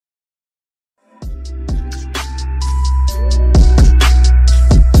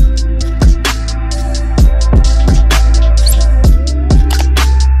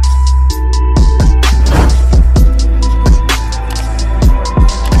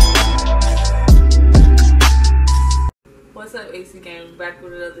Stacy Game back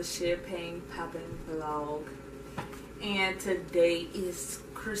with another champagne popping vlog. And today is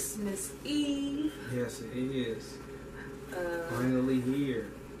Christmas Eve. Yes, it is. Finally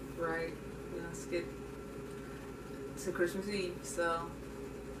here. Right. Let's get to Christmas Eve. So,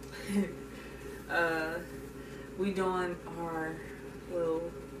 we doing our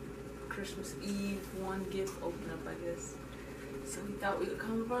little Christmas Eve one gift open up, I guess. So we thought we would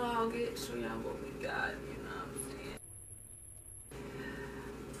come vlog it, show y'all what we got, you know what I'm saying?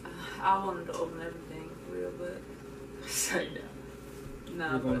 I wanted to open everything for real, but sorry,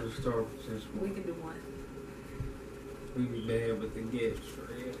 no. We're going to start since we can do one. We be bad with the gifts, for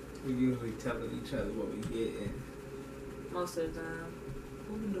real. We usually telling each other what we get. And most of the time,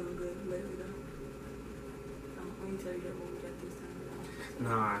 we've been doing good lately though. We can tell you what we got this time.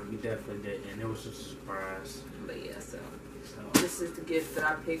 Nah, we definitely didn't. It was just a surprise. But yeah, so this is the gift that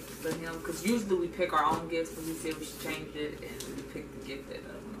I picked for him. Because usually we pick our own gifts, but we said we should change it, and we picked the gift that I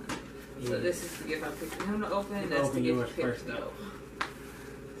wanted. Yeah. So this is the gift I picked for him to open. That's the gift I picked for me to open.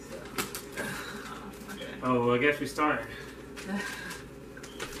 So, okay. Oh, well, I guess we start. Okay.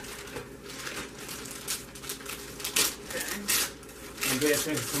 I'm paying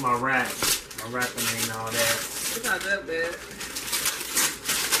attention to my rap. My rapping ain't all that. It's not that bad.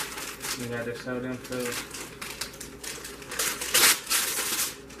 You got to show them too.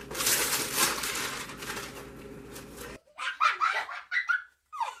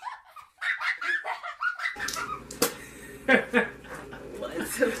 What?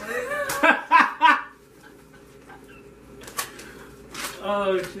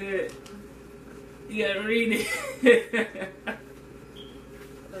 Oh shit. You gotta read it.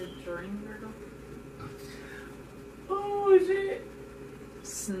 A dream girdle? Oh shit.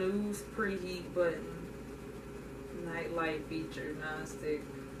 Snooze preheat button. Nightlight feature non-stick.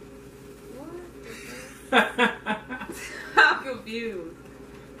 What? I'm confused.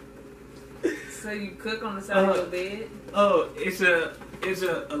 So you cook on the side of your bed? Oh, it's a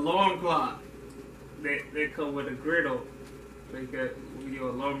alarm clock. They come with a griddle. Like when your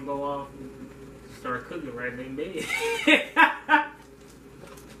alarm go off, you start cooking right in bed.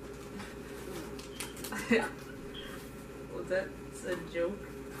 Was that a joke?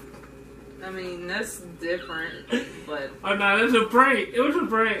 I mean, that's different, but... Oh, no, that's a prank. It was a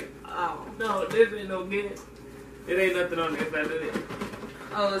prank. Oh. No, this ain't no gift. It ain't nothing on the inside of it.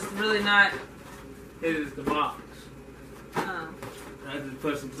 Oh, it's really not... It is the box. Oh. I just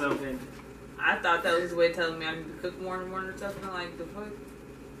put some stuff in it. I thought that was the way of telling me I need to cook more in the morning or something, like the fuck.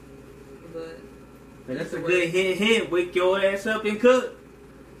 But that's a good hint. Wake your ass up and cook.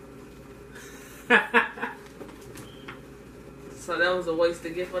 So that was a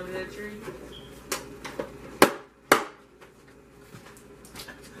wasted gift under that tree?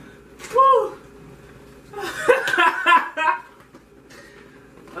 Woo!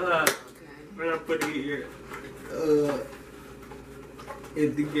 Okay. We're gonna put it here.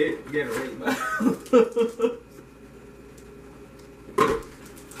 It's the get right now.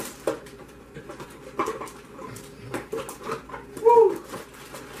 Woo!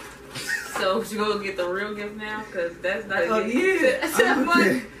 So you go get the real gift now? Cause that's not a gift. Yeah. That's not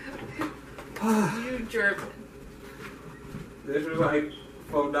fun. You tripping. This was like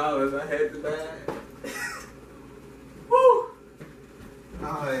 $4 I had to buy. Woo!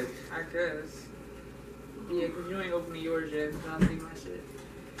 Alright. I guess. Yeah, cause you ain't opening yours yet. So I see my shit.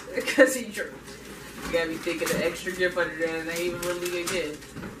 Cause he tripping. You gotta be thinking the extra gift under there and they ain't even really a gift.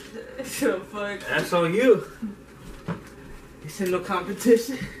 So fuck. That's on you. This ain't no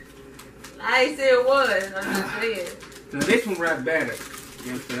competition. I ain't said it was. I'm just saying. So this one wrapped better.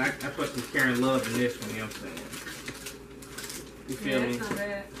 You know what I'm saying? I put some care and love in this one, you know what I'm saying? You feel me? That's not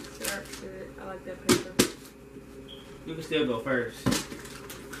bad. Sharp shit. I like that paper. You can still go first.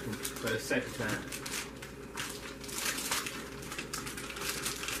 For the second time.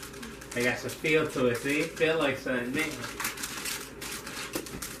 They got some feel to it, see? Feel like something new.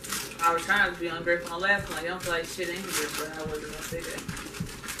 I was trying to be ungrateful on the last one. I don't feel like shit in here, but I wasn't gonna say that.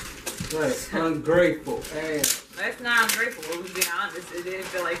 Right, ungrateful ass. That's not ungrateful. We're being honest. It didn't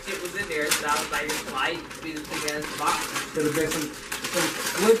feel like shit was in there, so I was like, it's light to be the big ass box. Could have been some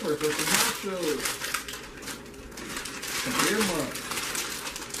slippers or some house shoes. Some earmuffs.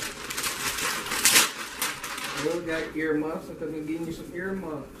 We got earmuffs because we're getting you some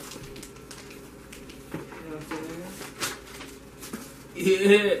earmuffs. You know what I'm saying?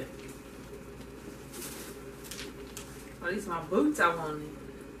 Yeah. Well, these are my boots I wanted.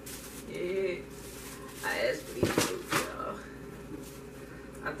 Yeah. I asked for these boots, y'all.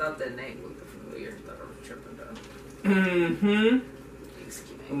 I thought that name looked familiar. I thought I was tripping though. Mm-hmm.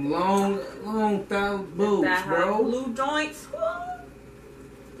 Excuse me. long thigh boobs, that bro. Blue joints. Woo!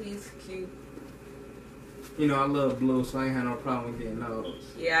 These cute. You know I love blue, so I ain't had no problem with getting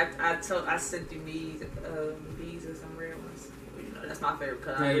those. Yeah, I sent you these or some red ones. You know, that's my favorite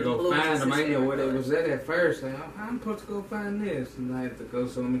color. I had to go Blue find is them. I his didn't know where they favorite was at first. Like, I'm supposed to go find this, and I had to go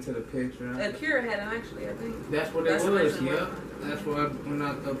zoom into the picture. color. Akira had them actually, I think. That's what That's it was. original. Yep. That's what when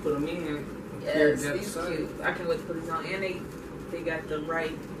I put them in. Yes, these cute. I can wait to put these on, and they got the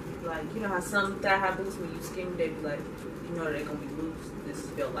right, like, you know how some thigh high boots when you skinny they be like, you know they're gonna be loose. This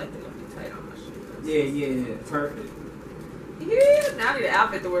feel like they're gonna be tight on my shoes. Yeah, perfect. Yeah, now I need an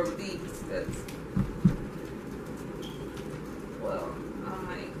outfit to wear with these. Well, I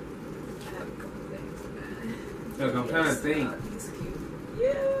might have a couple things. Look, I'm trying to think. He's cute.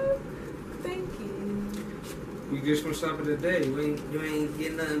 Yeah, thank you. We just went shopping today. You ain't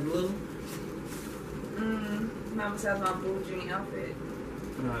getting nothing blue? Not besides my blue jean outfit.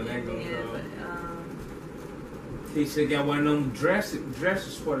 No, that goes But, he said got one of them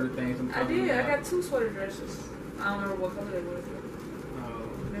dresses sweater things. I did. I got 2 sweater dresses. I don't remember what color they were.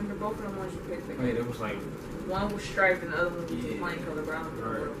 Remember both of them ones you picked? Wait, it was like one was striped and the other one was plain color, but I don't remember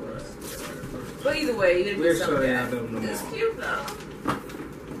Right. what it was. But either way, it We're was something. sorry I don't know. It's cute though. I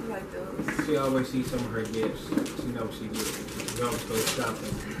like those. She always sees some of her gifts. She knows what she gets. She always goes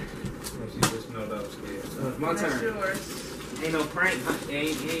shopping. And she just know those gifts. So it's my That's turn. yours. Ain't no prank.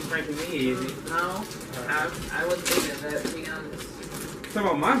 Ain't pranking me, is it? No, I wasn't thinking of that, to be honest. Talking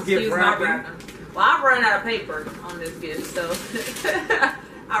about my gift Excuse my wrapping. wrapping. Well, I ran out of paper on this gift, so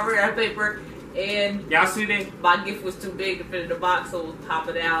I ran out of paper, and Y'all see that? my gift was too big to fit in the box, so it was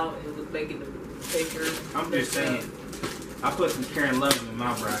popping out. It was making the paper. I'm just saying. I put some Karen Love in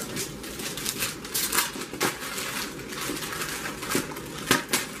my wrapping.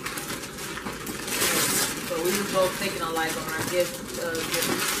 So we were both thinking alike on our gift.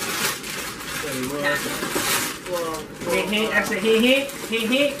 Well, I said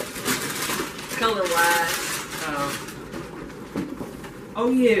hint. color wise.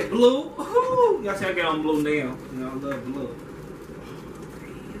 Oh yeah, blue. Ooh. Y'all see I get on blue now. You know, I love blue.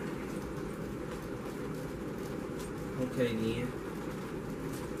 Okay then.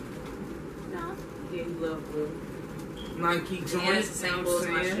 No. Yeah, you love blue. Nike joints. Yeah, it's the same you know blue what as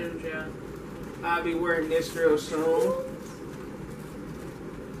I'm my saying? shoes, yeah. I'll be wearing this real soon. You know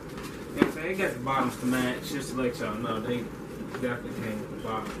what I'm saying? They got the bottoms to match, just to let y'all know. They definitely came with the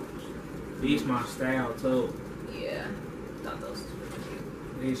bottoms. These my style too. Yeah. Thought those was really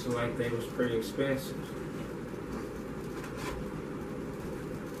cute. These look like they was pretty expensive.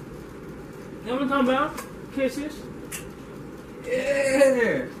 You know what I'm talking about? Kisses?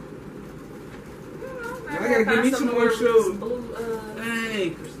 Yeah! I gotta give me some more shoes. Hey,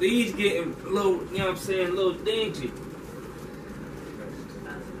 cause these getting a little, you know what I'm saying, a little dingy.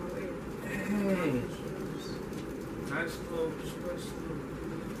 Hey. Nice little sweatshirt.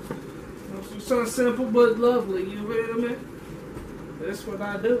 Something simple but lovely, you feel me? That's what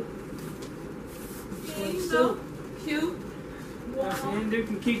I do. Yeah, you know, cute. And you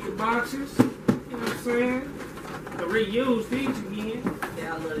can keep the boxes, you know what I'm saying? To reuse these again.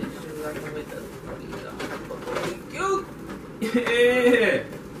 Yeah, I love these shoes. I can wait to cute. Yeah.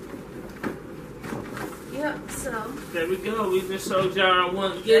 Yep, so There we go. We just showed y'all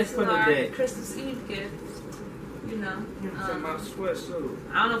one this gift is for the our day. Christmas Eve gift. You know. My sweatsuit.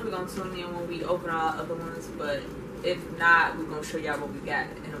 I don't know if we're gonna tune in when we open our other ones, but if not, we're gonna show y'all what we got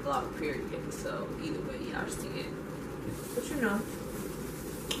in a vlog period. So either way, y'all see it. But you know.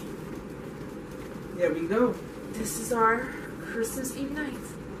 There we go. This is our Christmas Eve night.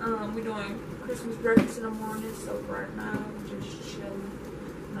 We're doing Christmas breakfast in the morning, so right now we're just chilling.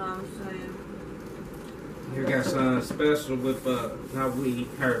 You know what I'm saying? You got something special with how we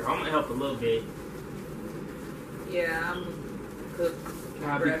her. I'm gonna help a little bit. Yeah, I'm cook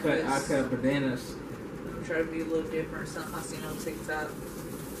I breakfast. cut bananas. I'm trying to be a little different. Something I seen on TikTok.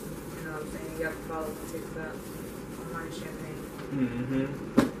 You know what I'm saying? You got to follow on TikTok. I'm Marty Champagne.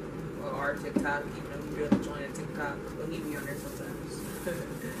 Mm-hmm. Or our TikTok, even though we really join a TikTok, but he be on there sometimes.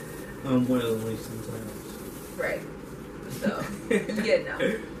 Unwillingly sometimes. Right. So, yeah, no.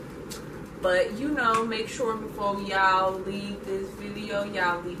 But, you know, make sure before y'all leave this video,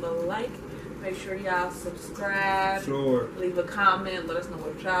 y'all leave a like. Make sure y'all subscribe. Sure. Leave a comment. Let us know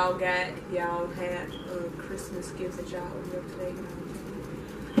what y'all got. If y'all had Christmas gifts that y'all opened up today.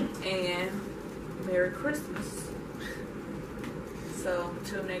 You know. And Merry Christmas. So,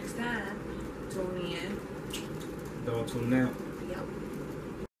 until next time, tune in. Don't tune out. Yep.